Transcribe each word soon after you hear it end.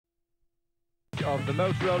stage of the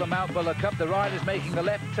Motorola Mt Buller Cup. The riders making the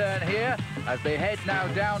left turn here as they head now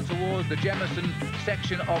down towards the Jemison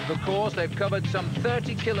section of the course. They've covered some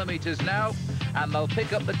 30 kilometres now, and they'll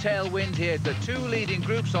pick up the tailwind here. The two leading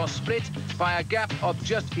groups are split by a gap of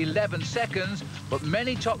just 11 seconds, but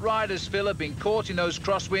many top riders, Phil, have been caught in those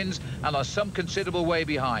crosswinds and are some considerable way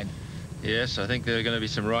behind. Yes, I think there are going to be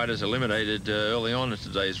some riders eliminated early on in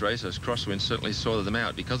today's race. Those crosswinds certainly saw them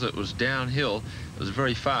out. Because it was downhill, it was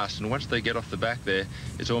very fast, and once they get off the back there,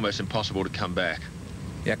 it's almost impossible to come back.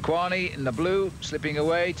 Yeah, Kwani in the blue, slipping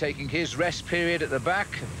away, taking his rest period at the back.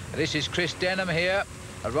 This is Chris Denham here,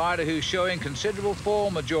 a rider who's showing considerable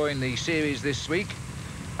form during the series this week.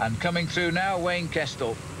 And coming through now, Wayne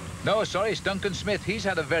Kestel. No, sorry, it's Duncan Smith. He's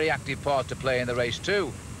had a very active part to play in the race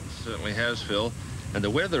too. Certainly has, Phil. And the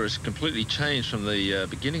weather has completely changed from the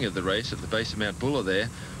beginning of the race at the base of Mount Buller there,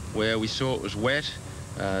 where we saw it was wet,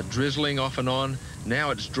 drizzling off and on.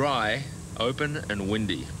 Now it's dry, open and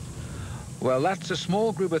windy. Well, that's a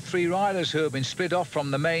small group of 3 riders who have been split off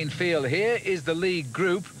from the main field. Here is the lead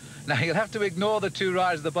group. Now, you'll have to ignore the 2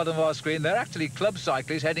 riders at the bottom of our screen. They're actually club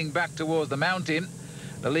cyclists heading back towards the mountain.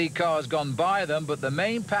 The lead car has gone by them, but the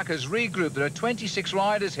main pack has regrouped. There are 26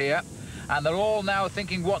 riders here, and they're all now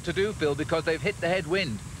thinking what to do, Phil, because they've hit the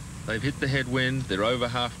headwind. They've hit the headwind. They're over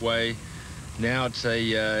halfway. Now it's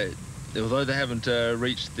although they haven't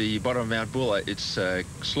reached the bottom of Mount Buller, it's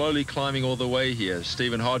slowly climbing all the way here.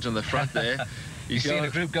 Stephen Hodge on the front there. You've seen the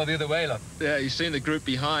group go the other way, look. Yeah, you've seen the group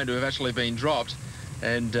behind who have actually been dropped.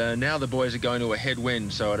 And now the boys are going to a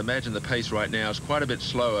headwind, so I'd imagine the pace right now is quite a bit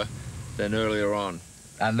slower than earlier on.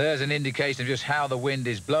 And there's an indication of just how the wind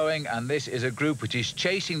is blowing, and this is a group which is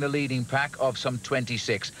chasing the leading pack of some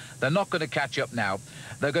 26. They're not going to catch up now.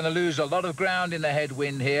 They're going to lose a lot of ground in the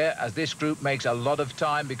headwind here as this group makes a lot of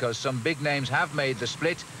time, because some big names have made the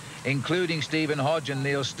split, including Stephen Hodge and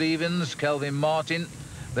Neil Stevens, Kelvin Martin.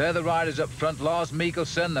 They're the riders up front. Lars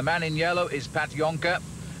Mikkelsen, the man in yellow, is Pat Jonker,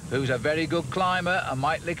 who's a very good climber and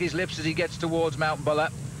might lick his lips as he gets towards Mount Buller.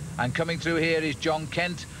 And coming through here is John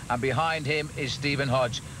Kent, and behind him is Stephen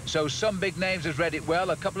Hodge. So some big names have read it well.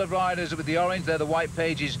 A couple of riders with the orange, they're the White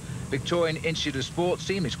Pages Victorian Institute of Sports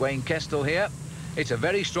team. It's Wayne Kestel here. It's a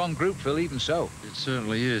very strong group, Phil, even so. It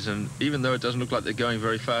certainly is, and even though it doesn't look like they're going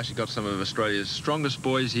very fast, you've got some of Australia's strongest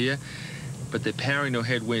boys here, but they're powering no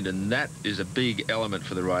headwind, and that is a big element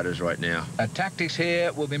for the riders right now. Tactics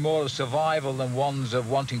here will be more of survival than ones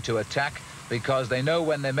of wanting to attack, because they know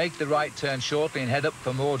when they make the right turn shortly and head up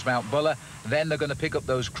towards Mount Buller, then they're going to pick up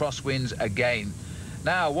those crosswinds again.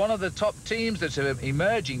 Now, one of the top teams that's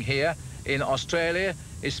emerging here in Australia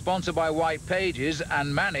is sponsored by White Pages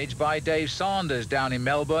and managed by Dave Sanders down in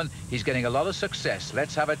Melbourne. He's getting a lot of success.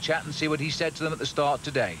 Let's have a chat and see what he said to them at the start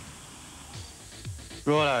today.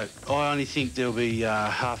 Righto, I only think there'll be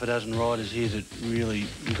half a dozen riders here that really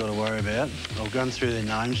you've got to worry about. I've gone through their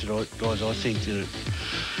names, guys I think that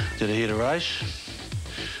are here to race.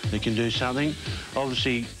 They can do something.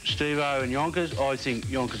 Obviously, Steve-O and Yonkers, I think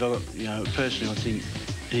Yonkers, personally I think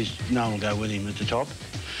no one will go with him at the top.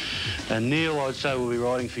 And Neil, I'd say, will be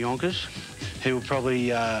riding for Yonkers. He'll probably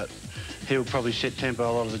set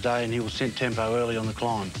tempo a lot of the day, and he will set tempo early on the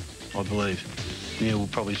climb, I believe. Neil will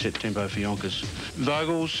probably set tempo for Yonkers.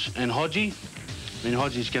 Vogels and Hodgie. I mean,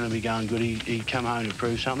 Hodgie's going to be going good. He'd come home to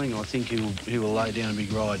prove something. I think he will lay down a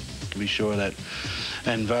big ride, to be sure of that.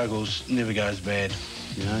 And Vogels never goes bad.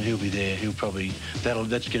 You know, he'll be there.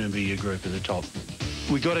 That's going to be your group at the top.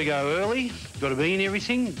 We've got to go early, got to be in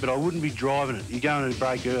everything, but I wouldn't be driving it. You're going to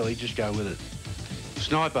break early, just go with it.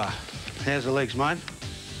 Sniper, how's the legs, mate?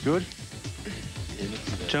 Good? Yeah,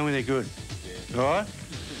 tell me they're good. Yeah. All right?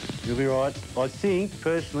 You'll be right. I think,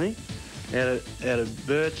 personally, out of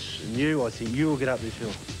Bert's and you, I think you will get up this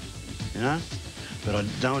hill, you know? But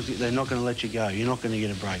they're not going to let you go. You're not going to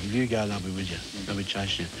get a break. If you go, they'll be with you. They'll be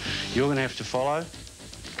chasing you. You're going to have to follow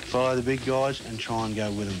the big guys and try and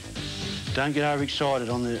go with them. Don't get overexcited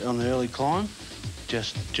on the early climb.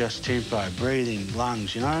 Just tempo, breathing,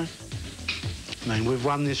 lungs, you know? I mean, we've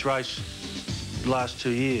won this race the last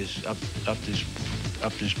 2 years up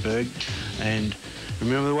this berg, and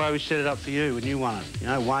remember the way we set it up for you when you won it. You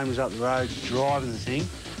know, Wayne was up the road driving the thing,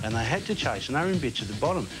 and they had to chase, and they were in bits at the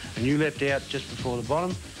bottom, and you leapt out just before the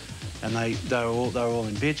bottom, and they were all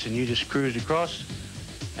in bits, and you just cruised across,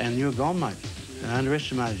 and you were gone, mate. They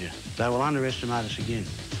underestimated you. They will underestimate us again.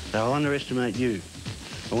 They will underestimate you.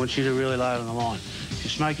 I want you to really lay it on the line. If you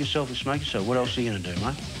smoke yourself, you smoke yourself. What else are you going to do,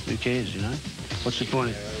 mate? Who cares, you know? What's the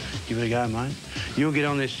point? Give it a go, mate. You'll get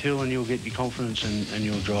on this hill and you'll get your confidence and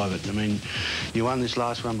you'll drive it. I mean, you won this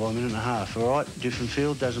last one by a minute and a half, all right? Different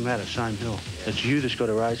field, doesn't matter, same hill. It's you that's got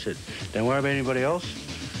to race it. Don't worry about anybody else.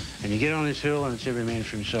 And you get on this hill and it's every man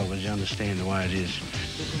for himself, as you understand the way it is.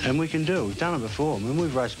 And we can do it. We've done it before. I mean,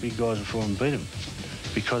 we've raced big guys before and beat them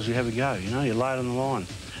because we have a go, you know, you're late on the line.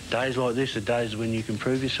 Days like this are days when you can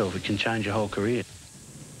prove yourself. It can change your whole career.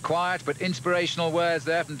 Quiet but inspirational words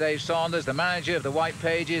there from Dave Saunders, the manager of the White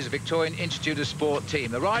Pages Victorian Institute of Sport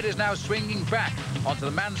team. The riders now swinging back onto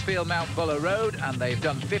the Mansfield Mt Buller Road, and they've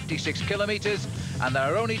done 56 kilometres, and there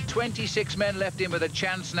are only 26 men left in with a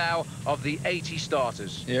chance now of the 80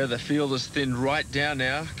 starters. Yeah, the field is thinned right down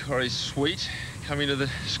now. Corey Sweet coming to the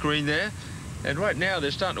screen there. And right now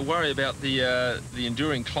they're starting to worry about the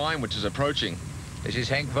enduring climb which is approaching. This is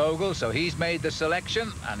Henk Vogel, so he's made the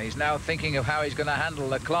selection and he's now thinking of how he's going to handle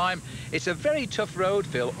the climb. It's a very tough road,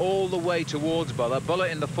 Phil, all the way towards Buller. Buller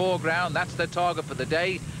in the foreground, that's their target for the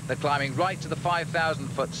day. They're climbing right to the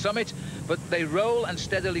 5,000-foot summit, but they roll and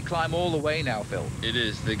steadily climb all the way now, Phil. It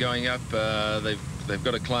is. They're going up. They've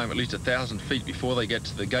got to climb at least 1,000 feet before they get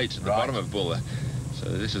to the gates at the bottom of Buller. So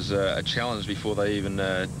this is a challenge before they even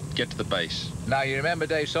get to the base. Now, you remember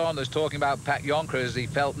Dave Saunders talking about Pat Jonker as he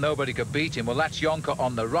felt nobody could beat him. Well, that's Jonker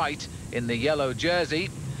on the right in the yellow jersey.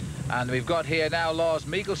 And we've got here now Lars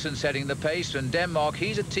Mikkelsen setting the pace from Denmark.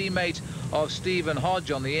 He's a teammate of Stephen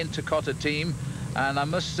Hodge on the Intercotta team. And I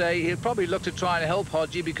must say, he'll probably look to try and help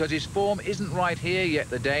Hodgie because his form isn't right here yet,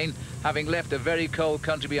 the Dane, having left a very cold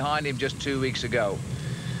country behind him just 2 weeks ago.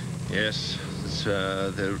 Yes.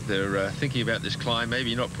 They're thinking about this climb,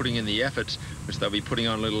 maybe not putting in the efforts which they'll be putting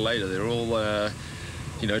on a little later. They're all,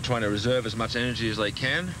 you know, trying to reserve as much energy as they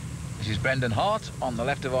can. This is Brendan Hart on the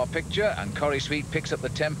left of our picture, and Corey Sweet picks up the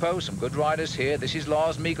tempo. Some good riders here. This is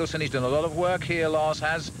Lars Mikkelsen. He's done a lot of work here, Lars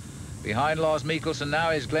has. Behind Lars Mikkelsen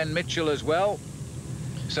now is Glenn Mitchell as well.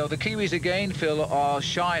 So the Kiwis again, Phil, are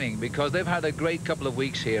shining because they've had a great couple of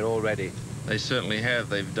weeks here already. They certainly have.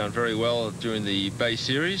 They've done very well during the Bay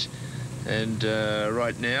Series. And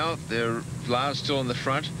right now, Lars still in the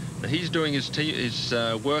front. He's doing his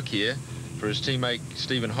work here for his teammate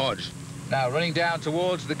Stephen Hodge. Now running down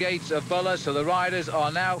towards the gates of Buller, so the riders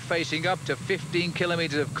are now facing up to 15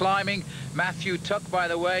 kilometres of climbing. Matthew Tuck, by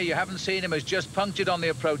the way, you haven't seen him, has just punctured on the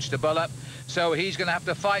approach to Buller. So he's going to have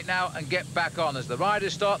to fight now and get back on. As the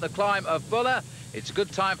riders start the climb of Buller, it's a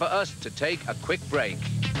good time for us to take a quick break.